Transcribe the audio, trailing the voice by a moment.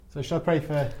So shall I'll pray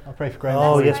for Graham.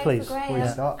 Oh, before yes, we- please. Before we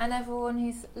start. And everyone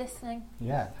who's listening.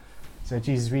 Yeah. So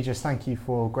Jesus, we just thank you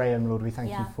for Graham, Lord. We thank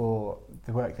you Yeah. for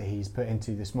the work that he's put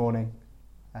into this morning,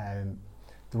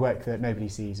 the work that nobody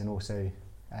sees, and also,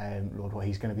 Lord, what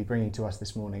he's going to be bringing to us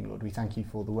this morning. Lord, we thank you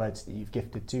for the words that you've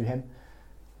gifted to him.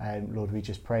 Lord, we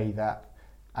just pray that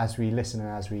as we listen and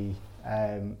as we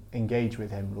engage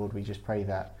with him, Lord, we just pray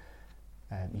that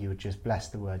you would just bless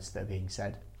the words that are being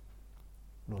said.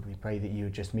 Lord, we pray that you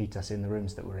would just meet us in the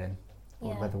rooms that we're in,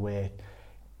 Lord, whether we're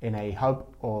in a hub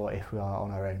or if we are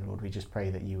on our own. Lord, we just pray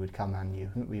that you would come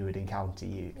and we would encounter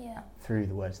you through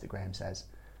the words that Graham says.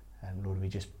 Lord, we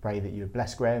just pray that you would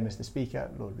bless Graham as the speaker.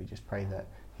 Lord, we just pray that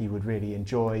he would really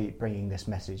enjoy bringing this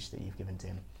message that you've given to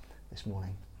him this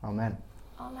morning. Amen.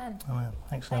 Amen. Amen.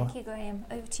 Thanks, Noah. Thank you, Graham.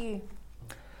 Over to you.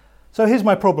 So here's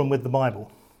my problem with the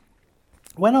Bible.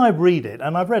 When I read it,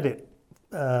 and I've read it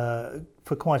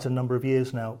for quite a number of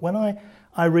years now, when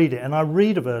I read it and I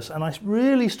read a verse and I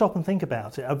really stop and think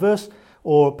about it, a verse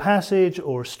or a passage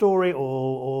or a story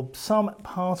or some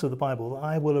part of the Bible that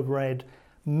I will have read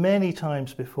many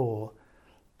times before,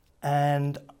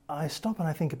 and I stop and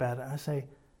I think about it and I say,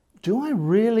 do I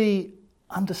really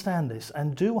understand this?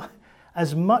 And do I,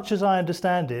 as much as I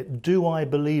understand it, do I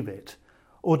believe it?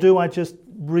 Or do I just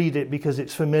read it because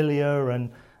it's familiar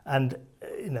and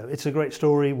you know, it's a great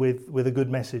story with a good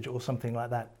message or something like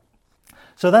that?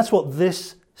 So that's what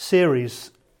this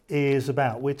series is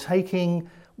about. We're taking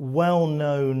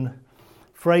well-known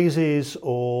phrases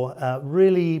or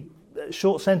really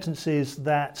short sentences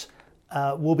that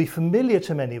will be familiar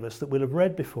to many of us, that we'll have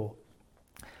read before.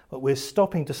 But we're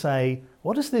stopping to say,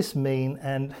 what does this mean,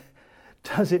 and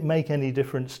does it make any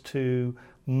difference to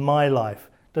my life?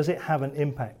 Does it have an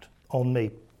impact on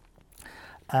me?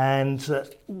 And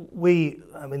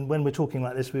when we're talking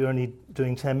like this, we're only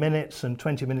doing 10 minutes and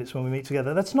 20 minutes when we meet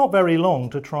together. That's not very long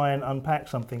to try and unpack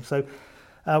something. So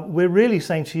we're really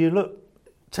saying to you, look,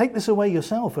 take this away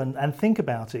yourself and think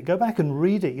about it. Go back and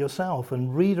read it yourself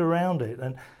and read around it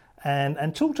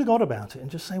and talk to God about it and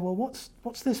just say, well,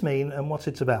 what's this mean and what's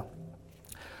it about?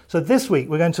 So this week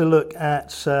we're going to look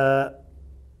at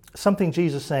something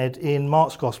Jesus said in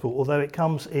Mark's Gospel, although it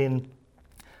comes in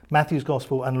Matthew's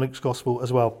Gospel and Luke's Gospel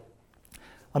as well.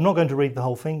 I'm not going to read the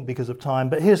whole thing because of time,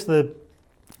 but here's the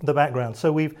background. So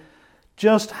we've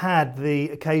just had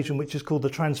the occasion which is called the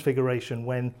Transfiguration,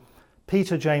 when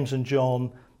Peter, James and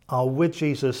John are with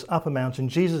Jesus up a mountain.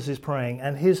 Jesus is praying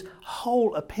and his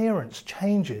whole appearance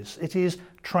changes. It is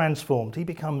transformed. He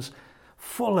becomes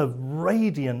full of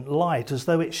radiant light as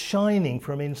though it's shining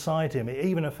from inside him. It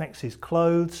even affects his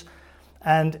clothes,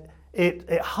 and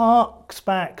it harks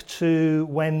back to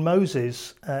when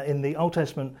Moses in the Old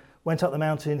Testament went up the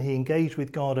mountain. He engaged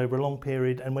with God over a long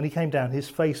period, and when he came down, his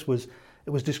face was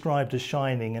described as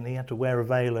shining, and he had to wear a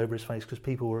veil over his face because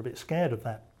people were a bit scared of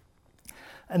that.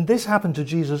 And this happened to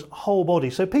Jesus' whole body.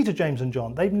 So Peter, James and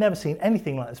John, they've never seen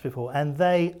anything like this before, and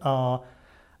they are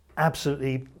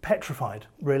absolutely petrified,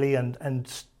 really,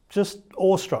 and just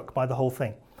awestruck by the whole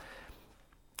thing.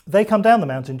 They come down the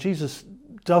mountain. Jesus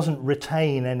doesn't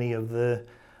retain any of the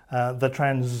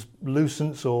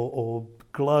translucence or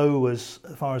glow as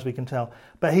far as we can tell,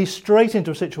 but he's straight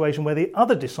into a situation where the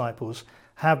other disciples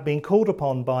have been called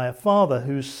upon by a father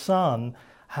whose son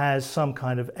has some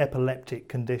kind of epileptic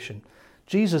condition.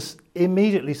 Jesus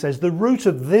immediately says the root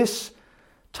of this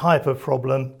type of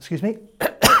problem, the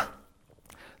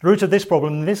root of this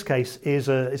problem in this case is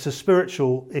it's a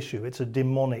spiritual issue. It's a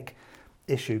demonic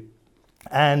issue.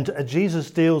 And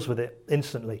Jesus deals with it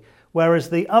instantly,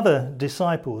 whereas the other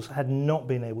disciples had not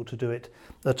been able to do it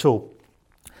at all.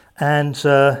 And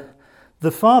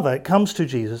the father comes to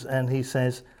Jesus and he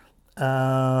says,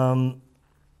 how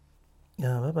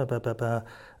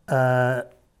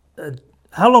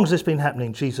long has this been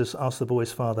happening? Jesus asked the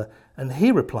boy's father. And the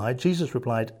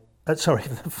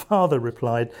father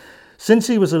replied, since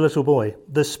he was a little boy,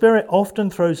 the Spirit often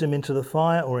throws him into the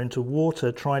fire or into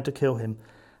water trying to kill him.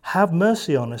 Have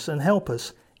mercy on us and help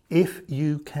us if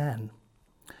you can.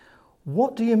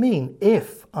 What do you mean,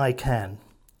 if I can?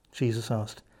 Jesus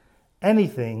asked.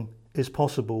 Anything is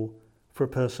possible for a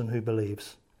person who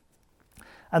believes.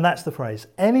 And that's the phrase.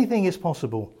 Anything is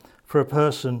possible for a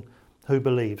person who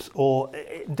believes. Or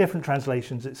in different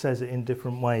translations, it says it in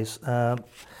different ways.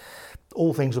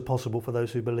 All things are possible for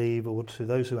those who believe, or to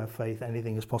those who have faith,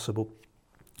 anything is possible.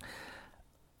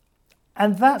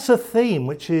 And that's a theme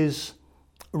which is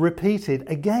repeated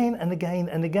again and again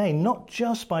and again, not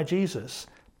just by Jesus,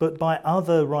 but by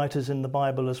other writers in the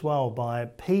Bible as well, by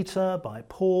Peter, by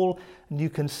Paul, and you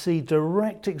can see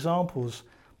direct examples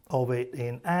of it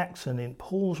in Acts and in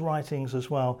Paul's writings as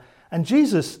well. And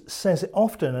Jesus says it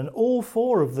often, and all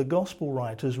four of the gospel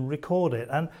writers record it.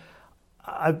 And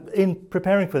in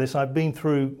preparing for this, I've been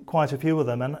through quite a few of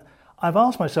them, and I've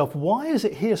asked myself, why is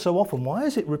it here so often? Why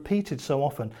is it repeated so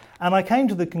often? And I came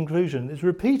to the conclusion, it's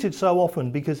repeated so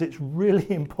often because it's really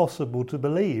impossible to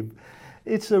believe.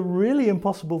 It's a really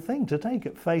impossible thing to take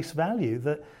at face value,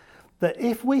 that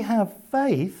if we have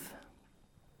faith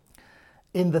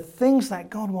in the things that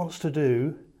God wants to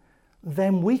do,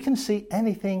 then we can see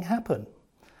anything happen.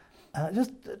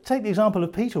 Just take the example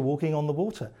of Peter walking on the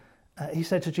water. He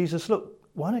said to Jesus, look,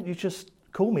 why don't you just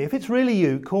call me? If it's really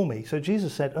you, call me. So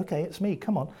Jesus said, okay, it's me,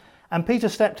 come on. And Peter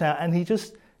stepped out and he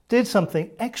just did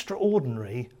something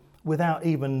extraordinary without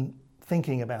even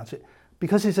thinking about it,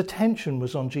 because his attention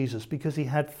was on Jesus, because he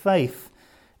had faith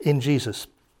in Jesus.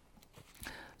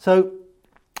 So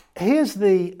here's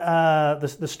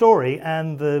the story,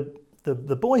 and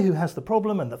the boy who has the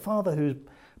problem and the father who's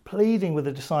pleading with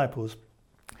the disciples.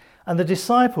 And the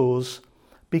disciples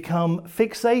become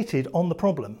fixated on the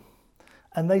problem.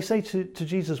 And they say to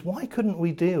Jesus, why couldn't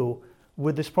we deal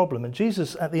with this problem? And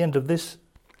Jesus, at the end of this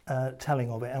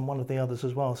telling of it, and one of the others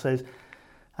as well, says,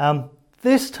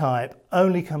 this type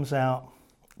only comes out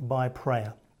by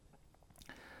prayer.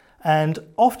 And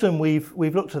often we've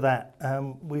looked at that,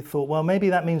 we've thought, well, maybe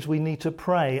that means we need to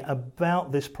pray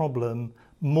about this problem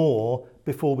more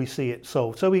before we see it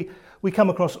solved. So we come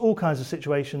across all kinds of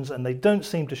situations and they don't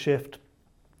seem to shift,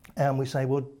 and we say,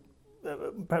 well,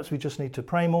 perhaps we just need to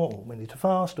pray more, or we need to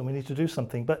fast, or we need to do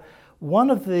something. But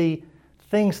one of the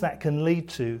things that can lead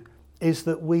to is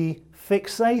that we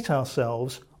fixate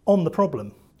ourselves on the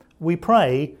problem. We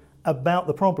pray about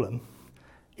the problem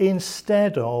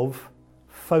instead of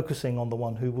focusing on the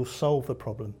one who will solve the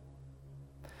problem.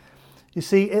 You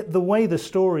see, the way the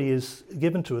story is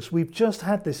given to us, we've just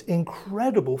had this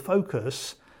incredible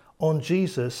focus on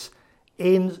Jesus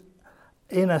in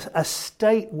a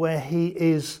state where he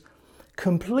is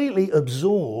completely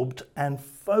absorbed and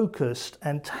focused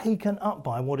and taken up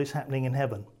by what is happening in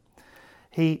heaven.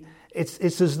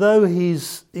 It's as though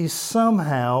he's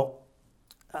somehow,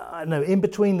 I don't know, in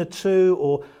between the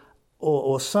two,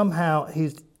 or somehow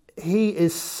he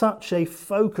is such a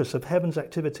focus of heaven's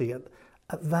activity at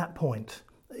that point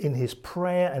in his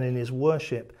prayer and in his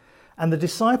worship. And the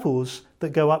disciples that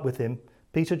go up with him,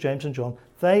 Peter, James and John,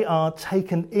 they are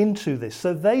taken into this.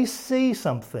 So they see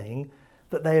something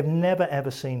that they have never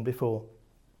ever seen before.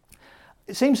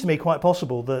 It seems to me quite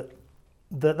possible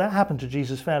that happened to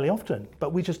Jesus fairly often,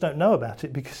 but we just don't know about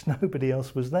it because nobody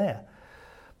else was there.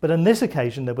 But on this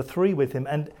occasion there were three with him,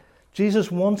 and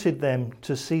Jesus wanted them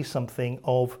to see something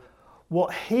of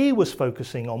what he was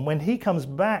focusing on when he comes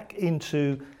back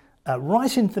into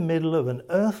right into the middle of an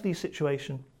earthly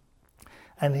situation,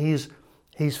 and he's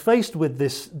faced with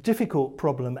this difficult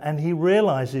problem, and he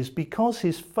realizes, because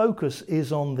his focus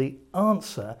is on the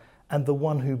answer and the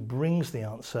one who brings the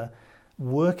answer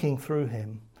working through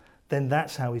him, then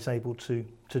that's how he's able to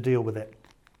deal with it.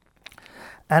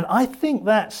 And I think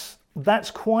that's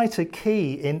quite a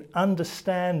key in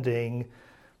understanding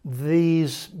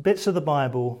these bits of the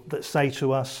Bible that say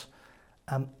to us,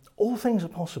 all things are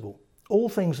possible. All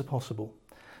things are possible.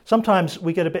 Sometimes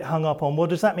we get a bit hung up on, well,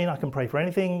 does that mean I can pray for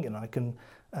anything? And I can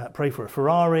pray for a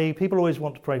Ferrari. People always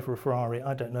want to pray for a Ferrari.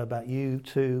 I don't know about you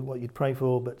too, what you'd pray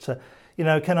for, but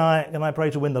can I pray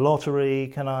to win the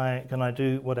lottery? Can I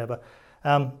do whatever?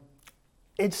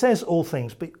 It says all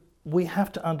things, but we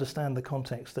have to understand the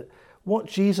context that what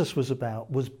Jesus was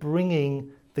about was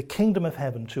bringing the kingdom of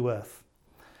heaven to earth.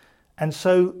 And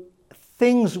so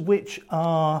things which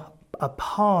are a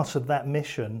part of that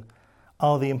mission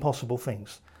are the impossible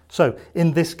things. So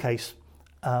in this case,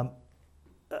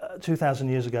 2,000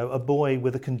 years ago, a boy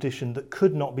with a condition that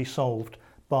could not be solved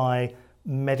by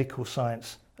medical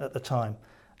science at the time.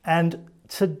 And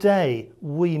today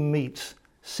we meet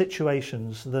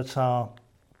situations that are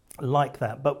like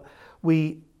that, but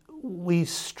we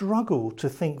struggle to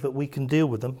think that we can deal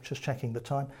with them. Just checking the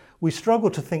time. We struggle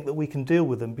to think that we can deal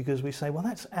with them because we say, well,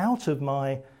 that's out of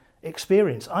my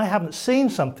experience. I haven't seen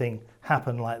something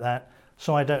happen like that,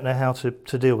 so I don't know how to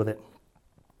deal with it.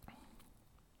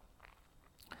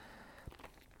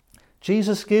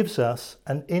 Jesus gives us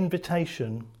an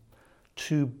invitation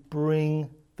to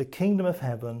bring the kingdom of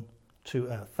heaven to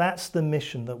earth. That's the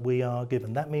mission that we are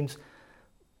given. That means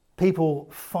people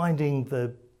finding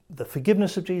the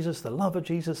forgiveness of Jesus, the love of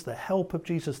Jesus, the help of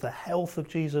Jesus, the health of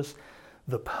Jesus,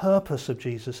 the purpose of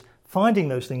Jesus, finding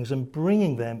those things and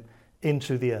bringing them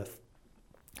into the earth.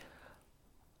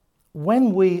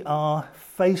 When we are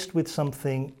faced with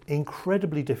something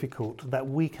incredibly difficult that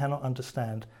we cannot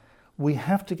understand, we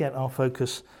have to get our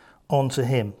focus onto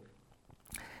him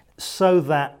so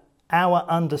that our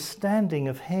understanding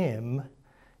of him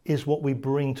is what we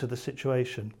bring to the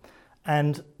situation.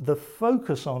 And the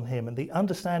focus on him and the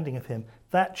understanding of him,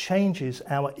 that changes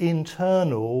our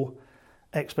internal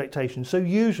expectations. So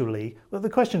usually, well, the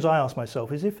questions I ask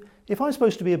myself is, if I'm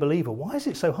supposed to be a believer, why is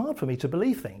it so hard for me to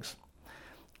believe things?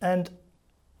 And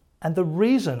the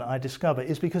reason I discover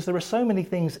is because there are so many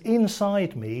things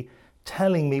inside me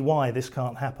telling me why this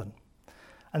can't happen.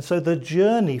 And so the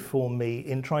journey for me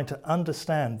in trying to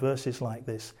understand verses like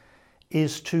this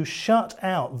is to shut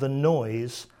out the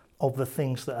noise of the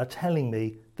things that are telling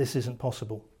me this isn't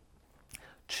possible.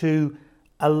 To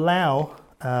allow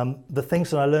the things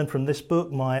that I learned from this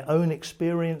book, my own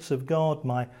experience of God,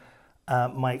 my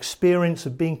experience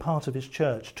of being part of his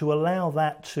church, to allow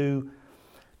that to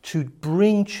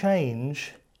bring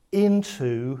change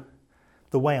into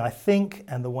the way I think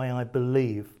and the way I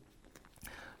believe,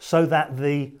 so that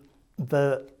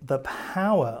the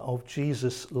power of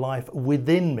Jesus' life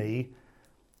within me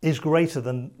is greater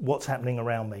than what's happening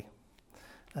around me.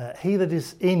 He that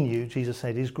is in you, Jesus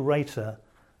said, is greater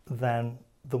than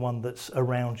the one that's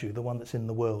around you, the one that's in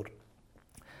the world.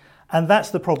 And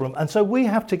that's the problem. And so we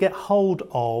have to get hold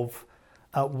of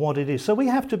what it is. So we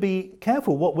have to be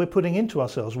careful what we're putting into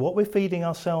ourselves, what we're feeding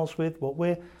ourselves with, what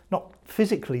we're, not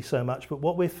physically so much, but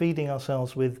what we're feeding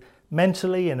ourselves with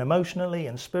mentally and emotionally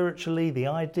and spiritually, the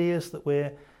ideas that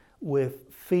we're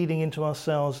feeding into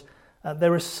ourselves.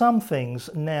 There are some things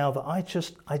now that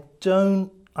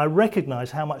I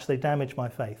recognise how much they damage my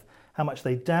faith, how much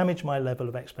they damage my level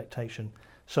of expectation,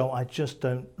 so I just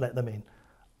don't let them in.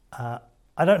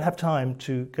 I don't have time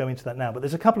to go into that now, but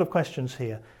there's a couple of questions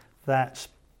here that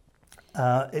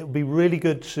it would be really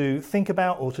good to think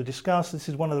about or to discuss. This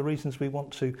is one of the reasons we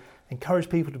want to encourage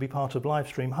people to be part of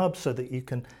Livestream Hub, so that you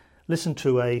can listen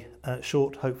to a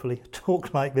short, hopefully,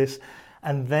 talk like this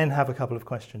and then have a couple of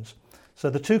questions. So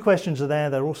the 2 questions are there.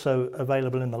 They're also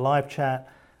available in the live chat.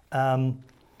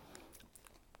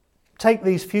 Take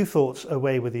these few thoughts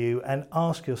away with you and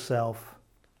ask yourself,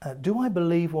 do I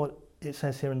believe what it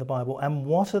says here in the Bible? And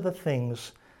what are the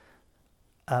things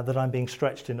that I'm being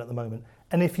stretched in at the moment?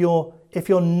 And if you're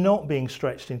not being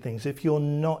stretched in things, if you're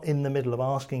not in the middle of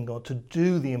asking God to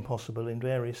do the impossible in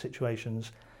various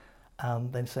situations,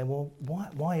 then say, well,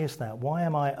 why is that? Why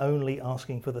am I only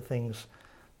asking for the things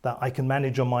that I can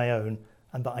manage on my own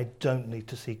and that I don't need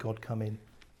to see God come in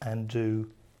and do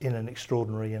in an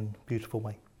extraordinary and beautiful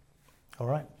way? All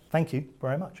right. Thank you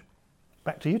very much.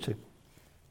 Back to you two.